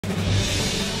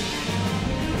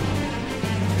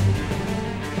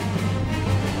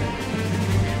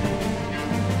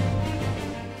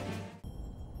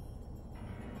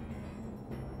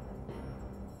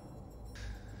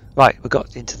Right, we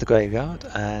got into the graveyard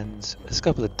and there's a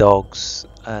couple of dogs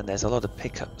and there's a lot of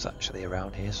pickups actually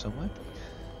around here somewhere.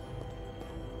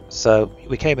 So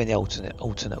we came in the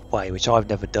alternate way, which I've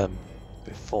never done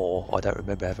before. I don't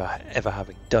remember ever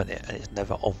having done it, and it's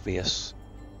never obvious.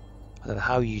 I don't know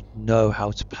how you know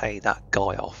how to pay that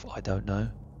guy off. I don't know.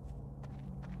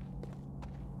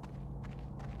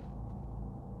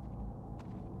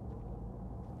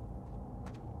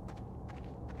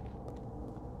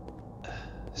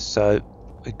 So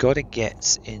we've got to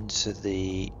get into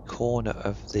the corner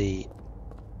of the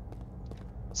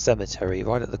cemetery,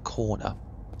 right at the corner.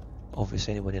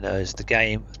 Obviously, anyone who knows the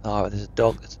game. Lara, there's a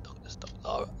dog. There's a dog. There's a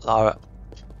dog. Lara.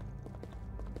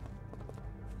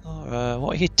 Lara,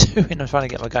 what are you doing? I'm trying to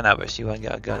get my gun out, but she won't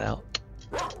get her gun out.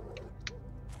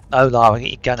 No, Lara,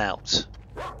 get your gun out.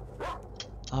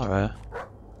 Lara.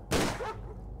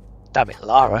 Damn it,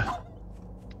 Lara.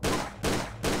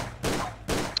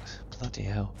 Bloody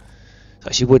hell. So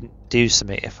she wouldn't do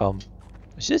something if I'm...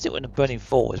 She does it when I'm running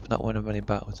forwards, but not when I'm running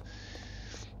backwards.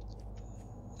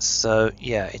 So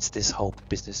yeah, it's this whole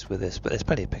business with this, but there's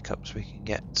plenty of pickups we can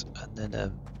get, and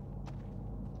then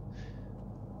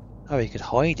oh, you could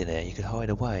hide in there. You could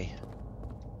hide away.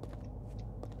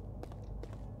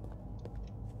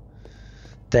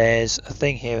 There's a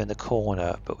thing here in the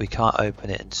corner, but we can't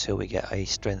open it until we get a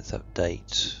strength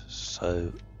update.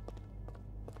 So,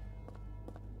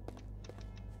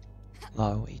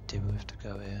 what do you do? We have to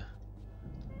go here.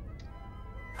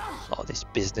 A lot of this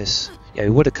business. Yeah, we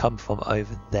would have come from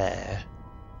over there.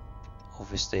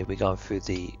 Obviously, we're going through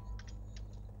the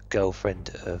girlfriend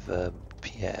of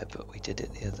Pierre, but we did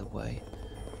it the other way.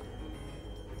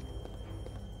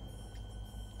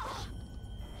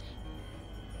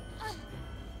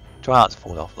 Try not to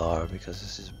fall off, Lara, because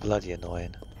this is bloody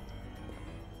annoying.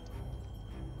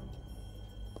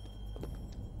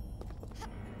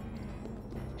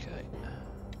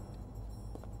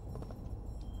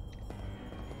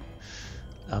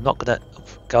 I'm not gonna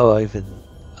go over.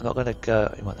 I'm not gonna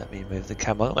go. You might let me move the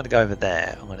camera. I'm not gonna go over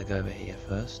there. I'm gonna go over here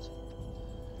first.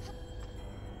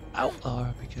 Ow,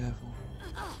 Lara, be careful.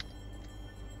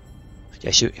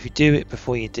 Yeah, if you do it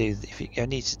before you do, if you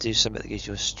need to do something that gives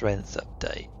you a strength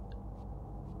update.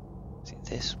 Is it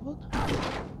this one?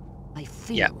 I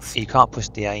feel. Yeah, you can't push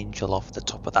the angel off the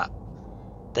top of that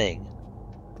thing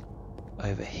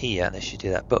over here unless you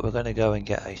do that, but we're going to go and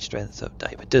get a strength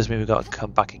update. But it does mean we've got to come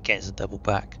back again and double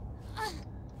back.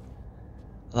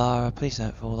 Lara, please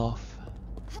don't fall off.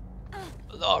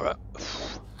 Lara.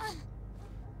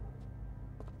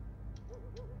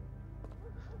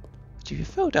 If you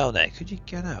fell down there, could you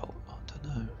get out? I don't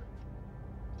know.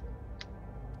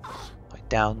 Like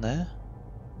down there?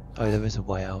 Oh, there is a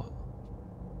way out.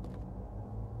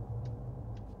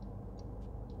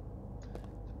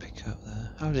 Up there.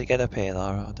 How did it get up here,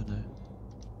 Lara? I don't know.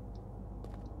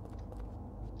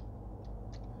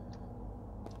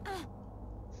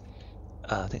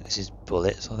 I think this is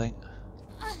bullets, I think.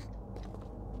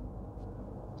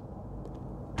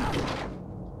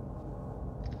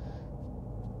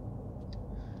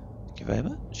 Thank you very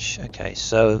much. Okay,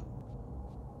 so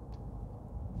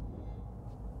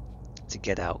to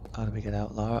get out, how do we get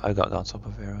out, Lara? I've got to go on top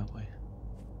of here, haven't we?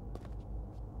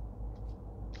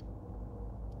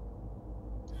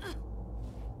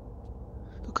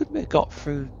 Couldn't we have got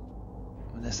through?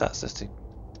 Unless that's just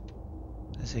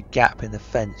there's a gap in the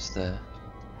fence there.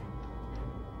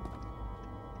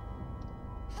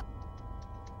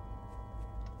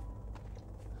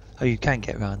 Oh, you can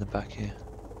get around the back here.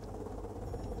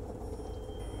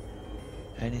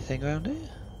 Anything around here?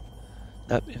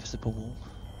 Nope, invisible wall.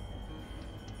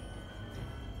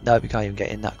 Nope, you can't even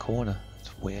get in that corner.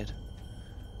 That's weird.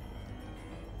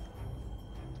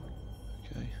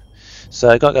 Okay, so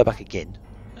I gotta go back again.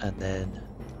 And then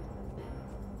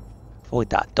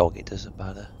avoid that dog, it doesn't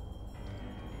matter.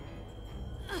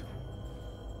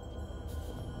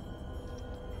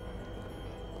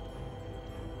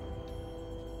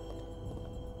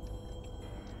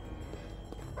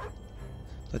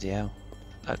 Bloody hell.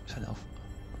 Oh, turn it off.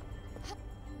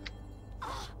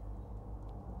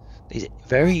 These are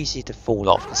very easy to fall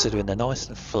off considering they're nice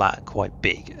and flat and quite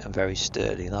big and very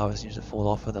sturdy. And I always used to fall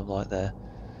off of them like they're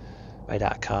made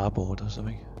out of cardboard or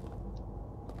something.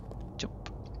 Jump.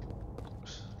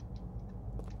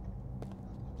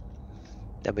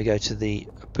 Then we go to the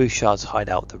Bouchard's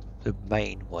hideout, the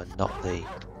main one, not the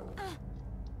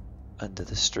under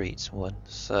the streets one.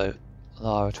 So,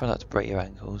 Lara, try not to break your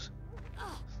ankles.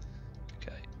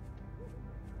 Okay.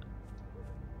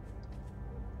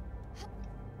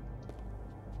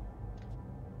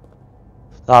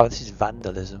 Lara, this is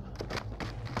vandalism.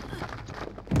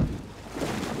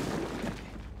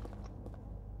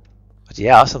 But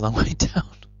yeah, that's a long way down.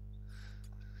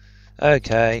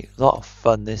 Okay, a lot of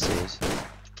fun this is.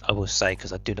 I will say,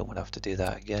 because I do not want to have to do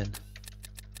that again.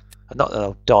 Not that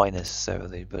I'll die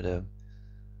necessarily, but yeah.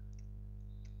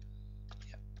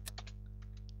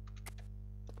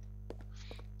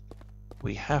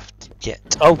 We have to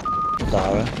get... Oh,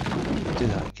 Lara, do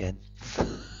that again.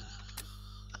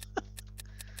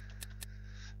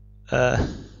 Where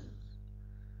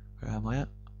am I at?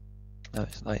 No,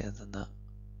 it's later than that.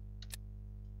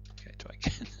 Okay, try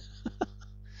again.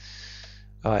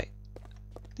 Right.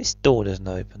 This door doesn't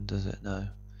open, does it? No.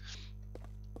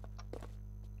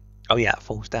 Oh yeah, it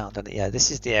falls down, doesn't it? Yeah,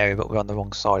 this is the area, but we're on the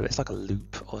wrong side of it. It's like a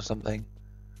loop or something.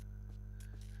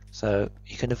 So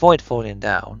you can avoid falling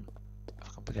down.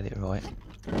 If I can get it right.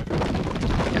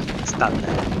 Yeah, stand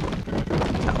there.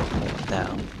 That will fall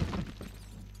down.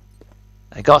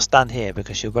 And you got to stand here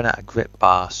because you'll run out of grip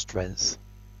bar strength.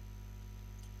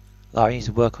 Lara, you need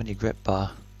to work on your grip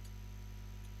bar.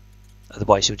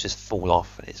 Otherwise you'll just fall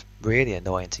off, and it's really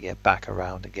annoying to get back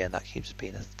around again. That keeps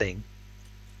being a thing.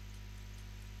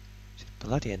 It's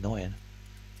bloody annoying.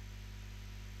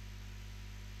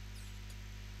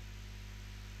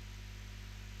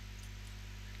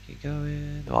 Keep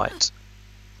going. Right.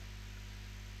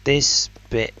 This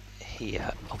bit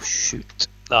here. Oh shoot.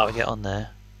 Lara, get on there.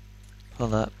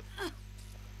 Pull up.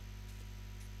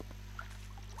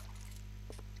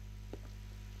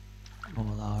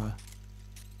 More Lara.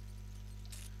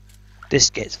 This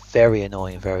gets very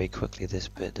annoying very quickly, this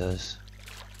bit does.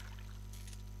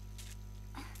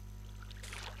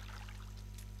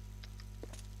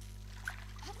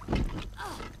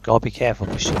 Gotta be careful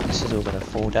because this is all going to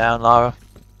fall down, Lara.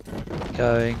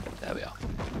 Going. There we are.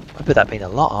 I bet that been a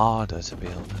lot harder, to be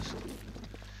honest.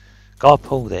 Gotta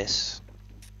pull this.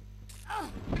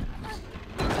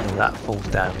 And that falls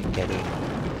down and get in.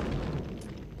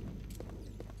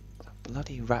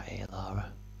 Bloody rat here,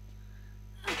 Lara.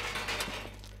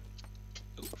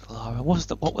 Lara,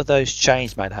 what were those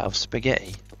chains made out of?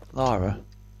 Spaghetti? Lara?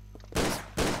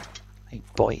 I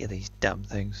bite of these damn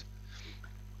things.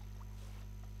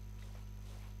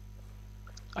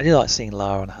 I do like seeing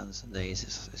Lara on hands and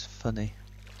knees, it's funny.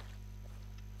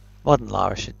 Modern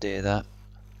Lara should do that.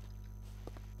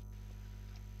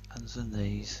 Hands and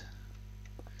knees.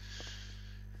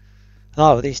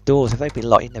 Oh, with these doors, if they'd be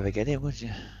locked, you'd never get in, would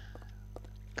you?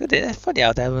 Good, it's funny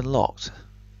how they're unlocked.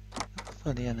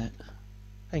 Funny, isn't it?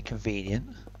 Very convenient.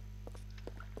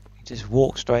 You just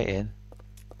walk straight in.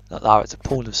 Not Lara, it's a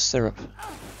pool of syrup.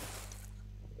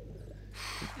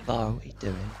 Lara, what are you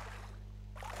doing?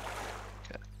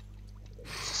 Okay.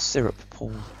 It's a syrup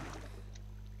pool.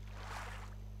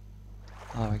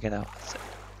 Lara, get out.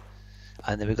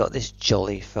 And then we've got this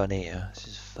jolly fun here. This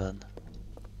is fun.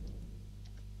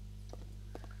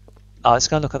 Oh, let's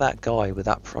go and look at that guy with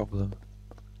that problem.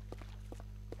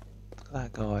 Look at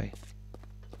that guy.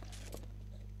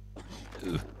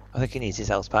 Ooh, I think he needs his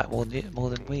health back more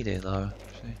than we do, though.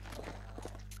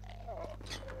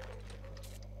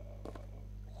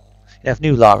 Yeah, if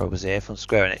new Lara was here from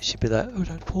squaring it, she'd be like, "Oh,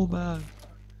 that poor man!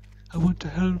 I want to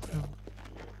help him.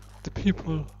 The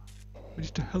people. We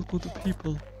need to help all the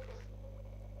people."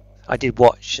 I did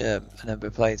watch a number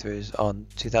of playthroughs on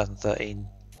 2013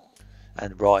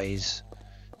 and Rise.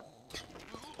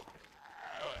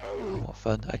 Oh, what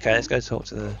fun! Okay, let's go talk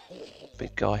to the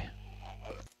big guy.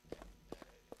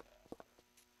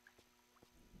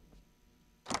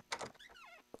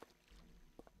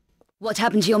 What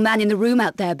happened to your man in the room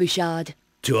out there, Bouchard?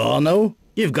 To Arno?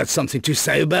 You've got something to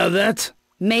say about that?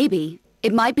 Maybe.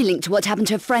 It might be linked to what happened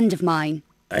to a friend of mine.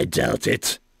 I doubt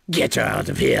it. Get her out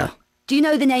of here. Do you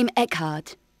know the name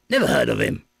Aicard? Never heard of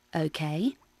him.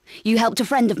 Okay. You helped a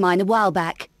friend of mine a while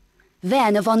back.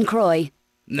 Werner von Croy.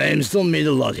 Names don't mean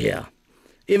a lot here.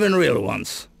 Even real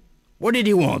ones. What did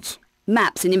he want?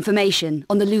 Maps and information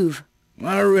on the Louvre.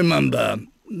 I remember,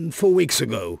 4 weeks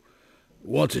ago.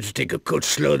 Wanted to take a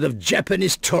coachload of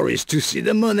Japanese tourists to see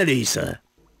the Mona Lisa.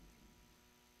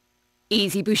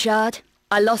 Easy, Bouchard.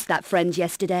 I lost that friend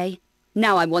yesterday.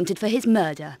 Now I'm wanted for his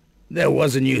murder. There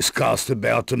was a newscast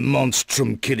about a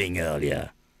monstrum killing earlier.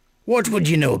 What would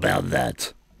you know about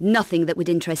that? Nothing that would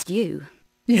interest you.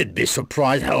 You'd be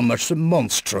surprised how much the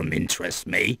monstrum interests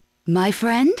me. My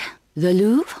friend? The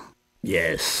Louvre?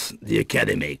 Yes, the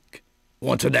academic.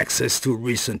 Wanted access to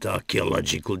recent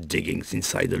archaeological diggings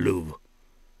inside the Louvre.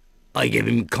 I gave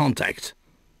him contact.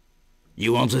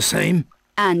 You want the same?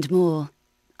 And more.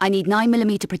 I need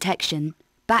 9mm protection,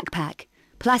 backpack,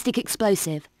 plastic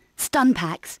explosive, stun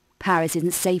packs. Paris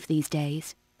isn't safe these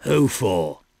days. Who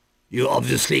for? You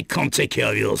obviously can't take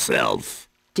care of yourself.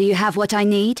 Do you have what I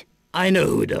need? I know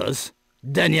who does.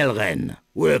 Daniel Rennes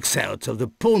works out of the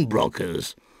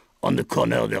pawnbrokers on the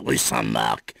corner of the Rue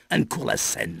Saint-Marc and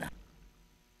Cour-la-Seine.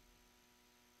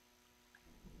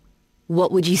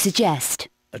 What would you suggest?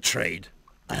 A trade.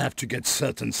 I have to get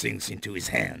certain things into his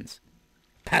hands.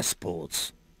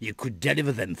 Passports. You could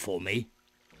deliver them for me?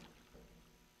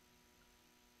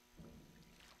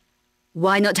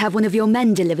 Why not have one of your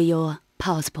men deliver your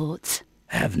passports?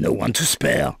 Have no one to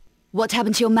spare. What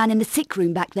happened to your man in the sick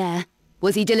room back there?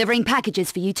 Was he delivering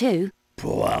packages for you too?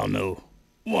 Poor Arnaud.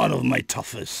 One of my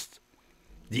toughest.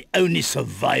 The only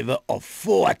survivor of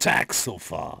 4 attacks so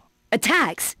far.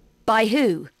 Attacks? By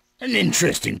who? An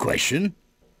interesting question.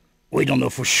 We don't know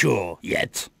for sure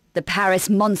yet. The Paris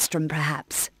Monstrum,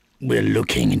 perhaps. We're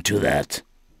looking into that.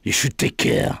 You should take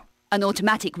care. An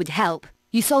automatic would help.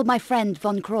 You sold my friend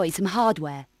Von Croy some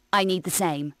hardware. I need the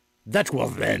same. That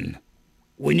was then.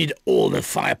 We need all the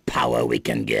firepower we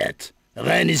can get.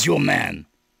 Rennes is your man.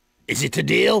 Is it a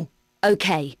deal?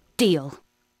 Okay, deal.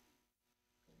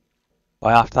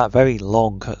 Well, after that very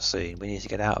long cutscene, we need to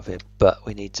get out of it, but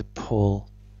we need to pull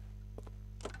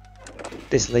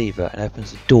this lever and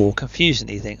opens the door.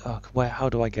 Confusingly, you think, oh, how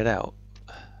do I get out?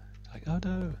 Like, oh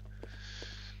no.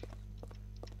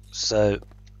 So,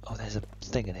 oh, there's a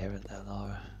thing in here, isn't there,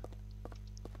 Lara?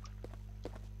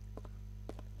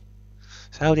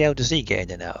 So how the hell does he get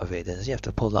in and out of it then? Does he have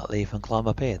to pull that lever and climb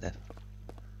up here then?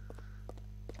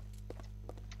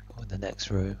 Or in the next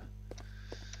room?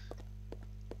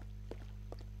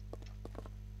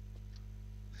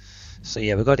 So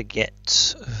yeah, we've got to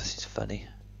get, oh, this is funny,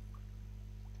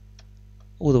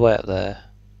 all the way up there.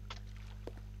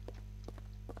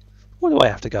 Why do I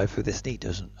have to go through this? He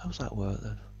doesn't. How does that work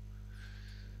then?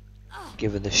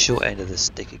 Given the short end of the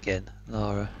stick again,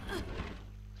 Lara.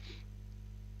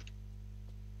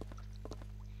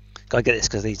 Gotta get this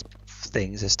because these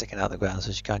things are sticking out the ground,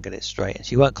 so she can't get it straight, and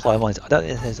she won't climb on it. I don't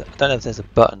know if there's a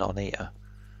button on here,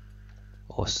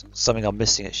 or something I'm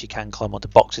missing that she can climb onto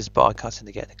boxes, but I can't seem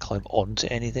to get her to climb onto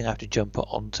anything. I have to jump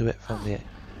onto it from the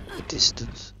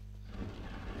distance.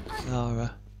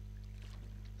 Lara.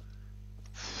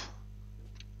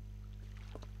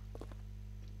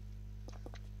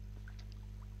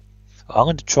 I'm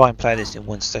going to try and play this in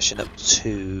one session up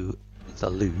to the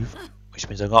Louvre, which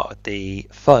means I've got the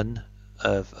fun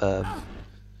of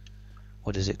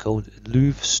what is it called?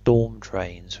 Louvre Storm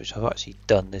Trains, which I've actually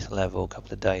done this level a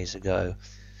couple of days ago.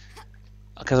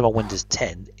 Because I'm on Windows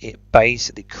 10, it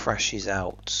basically crashes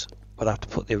out, but I have to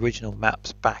put the original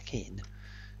maps back in,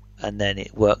 and then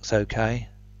it works okay.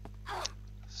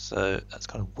 So that's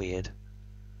kind of weird.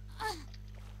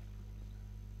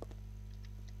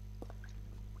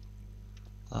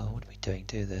 Oh, what are we doing?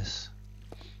 Do this.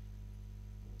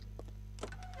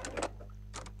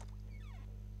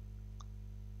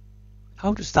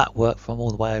 How does that work from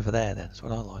all the way over there then? That's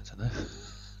what I'd like to know.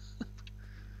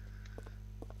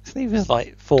 This thing is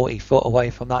like 40 foot away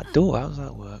from that door. How does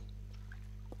that work?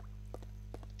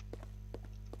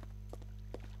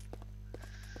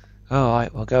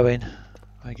 Alright, we'll go in.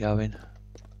 We're going.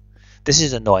 This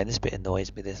is annoying. This bit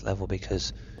annoys me, this level,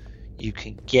 because you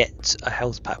can get a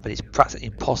health pack, but it's practically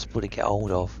impossible to get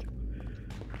hold of.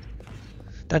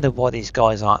 Don't know why these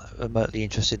guys aren't remotely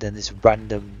interested in this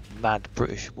random mad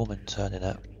British woman turning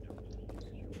up.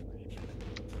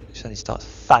 She suddenly starts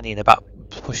fanning about,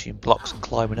 pushing blocks and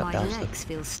climbing up down stuff. My legs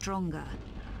feel stronger.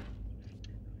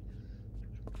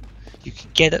 You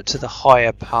can get up to the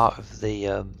higher part of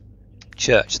the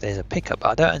church. There's a pickup.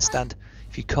 I don't understand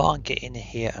if you can't get in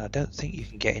here, and I don't think you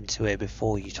can get into here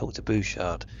before you talk to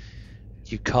Bouchard.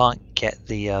 You can't get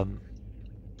the I'll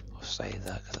say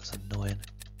that because that's annoying.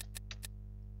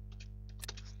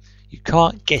 You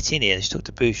can't get in here to talk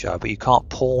to Bouchard, but you can't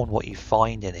pawn what you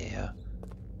find in here,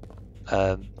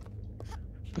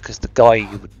 because the guy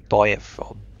you would buy it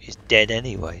from is dead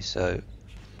anyway. So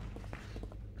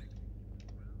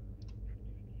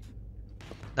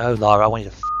no, Lara, I want you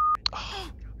to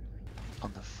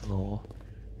on the floor.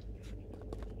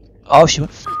 Oh, she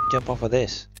won't jump off of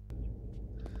this.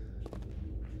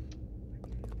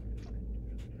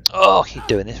 Oh, I keep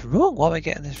doing this wrong. Why am I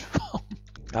getting this wrong?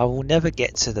 I will never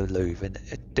get to the Louvre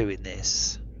doing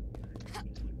this.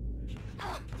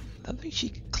 I don't think she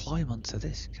can climb onto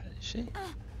this, can she?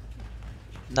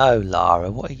 No, Lara,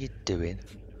 what are you doing?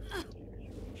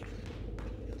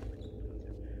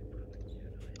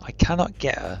 I cannot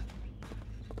get her.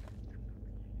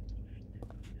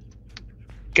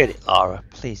 Get it, Lara.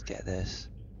 Please get this.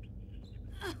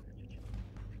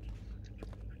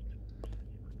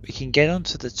 We can get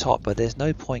onto the top, but there's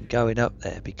no point going up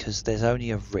there because there's only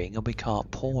a ring and we can't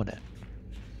pawn it.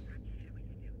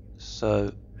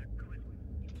 So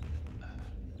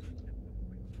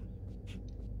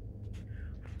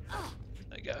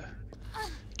we go.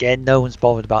 Again, no one's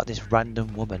bothered about this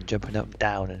random woman jumping up and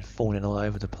down and falling all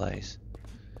over the place.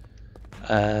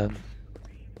 Lara,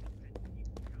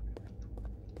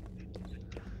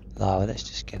 let's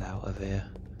just get out of here.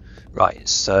 Right,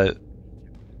 so...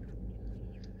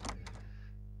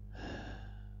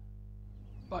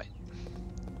 Right.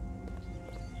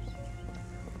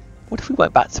 What if we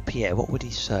went back to Pierre? What would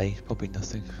he say? Probably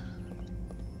nothing.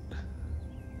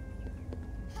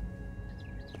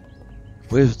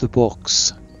 Where's the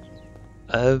box?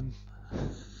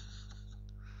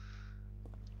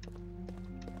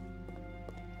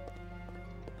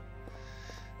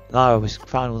 Lara, we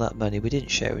found all that money. We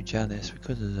didn't share with Janice. We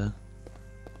could have done.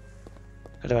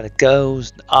 Could have had a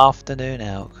girls' afternoon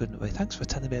out, couldn't we? Thanks for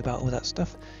telling me about all that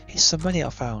stuff. Here's some money I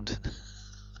found.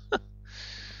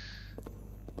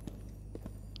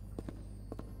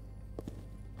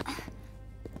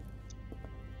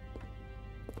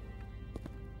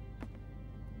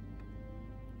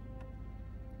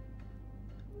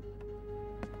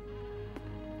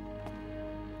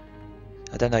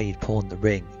 I don't know you'd pawn the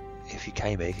ring if you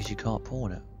came here because you can't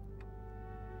pawn it.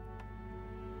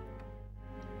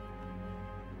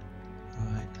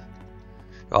 Right.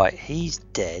 Right, he's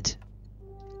dead.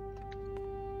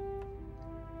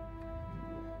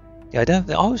 Yeah,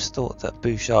 I always thought that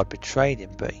Bouchard betrayed him,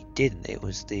 but he didn't. It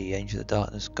was the Angel of the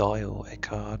Darkness guy or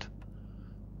Aicard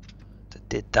that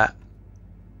did that.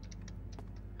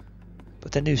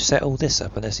 But then who set all this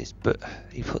up unless it's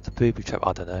he put the booby trap?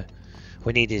 I don't know.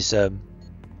 We need his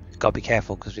gotta be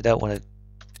careful because we don't want to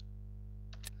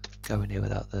go in here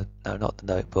without the not the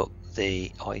notebook,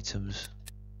 the items.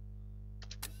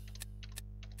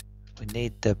 We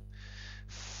need the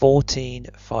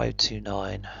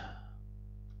 14529.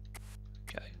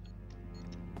 Okay.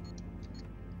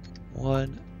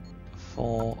 1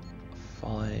 4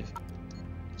 5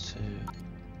 2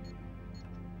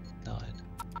 9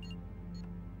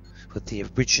 with the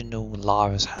original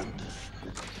Lara's hand.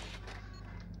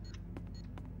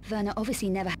 Werner obviously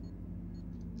never...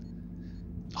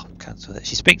 Oh, cancel that.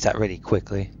 She speaks that really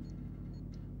quickly.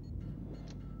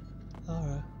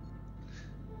 Alright.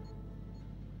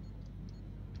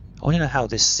 I want to know how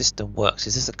this system works.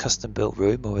 Is this a custom built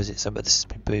room or is it something that's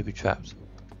been booby trapped?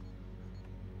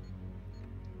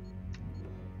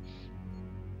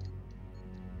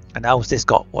 And what's this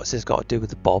got to do with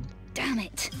the bomb? Damn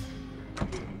it!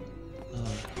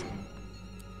 Oh.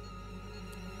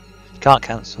 You can't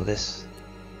cancel this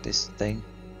thing.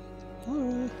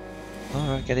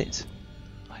 Alright, get it.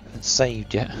 I haven't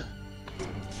saved yet.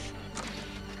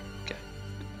 Okay.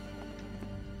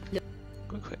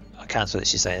 Quick. I cancel it,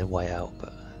 she's saying way out,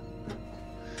 but...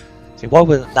 See, why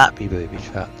wouldn't that be booby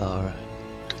trapped, Lara?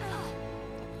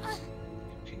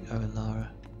 Keep going,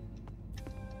 Lara.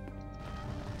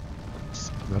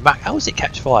 How does it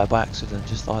catch fire by accident,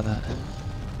 just like that?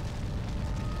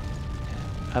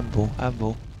 Yeah.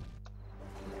 Amble.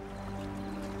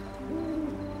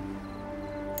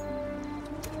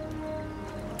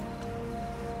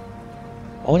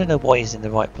 I want to know why he's in the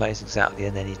right place exactly,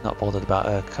 and then he's not bothered about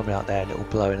her coming out there and it all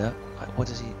blowing up. Like, why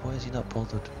is he not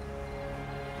bothered?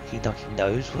 He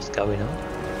knows what's going on.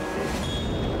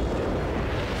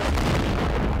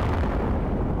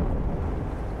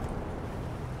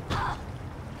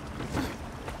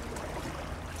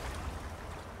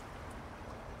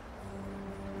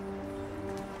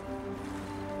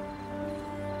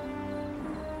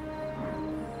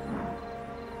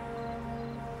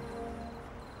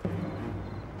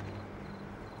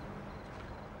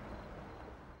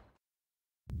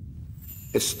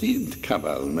 Esteemed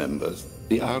Cabal members,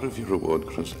 the hour of your reward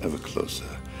grows ever closer.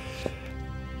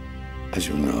 As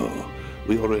you know,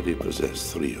 we already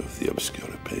possess 3 of the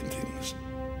Obscura paintings.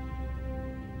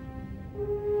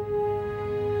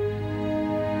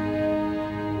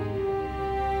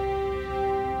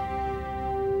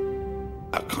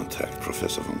 Our contact,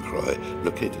 Professor Von Croy,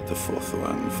 located the 4th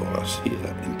one for us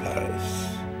here in Paris.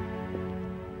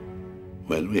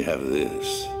 When we have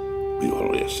this, we will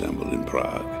reassemble in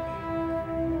Prague.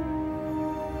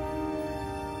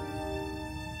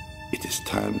 It is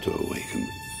time to awaken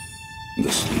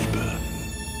the sleeper.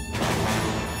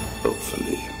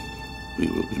 Hopefully, we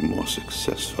will be more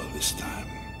successful this time.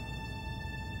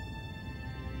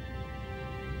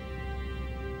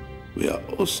 We are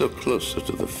also closer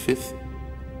to the 5th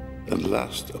and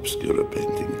last Obscura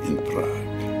painting in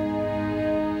Prague.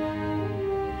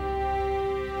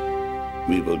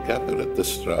 We will gather at the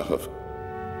Strahov.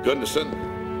 Gunderson.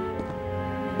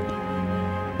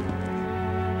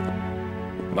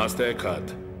 Master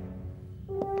Aicard.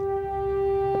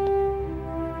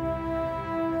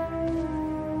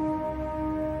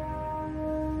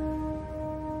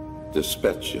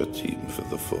 Dispatch your team for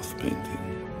the fourth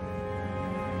painting.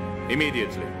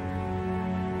 Immediately.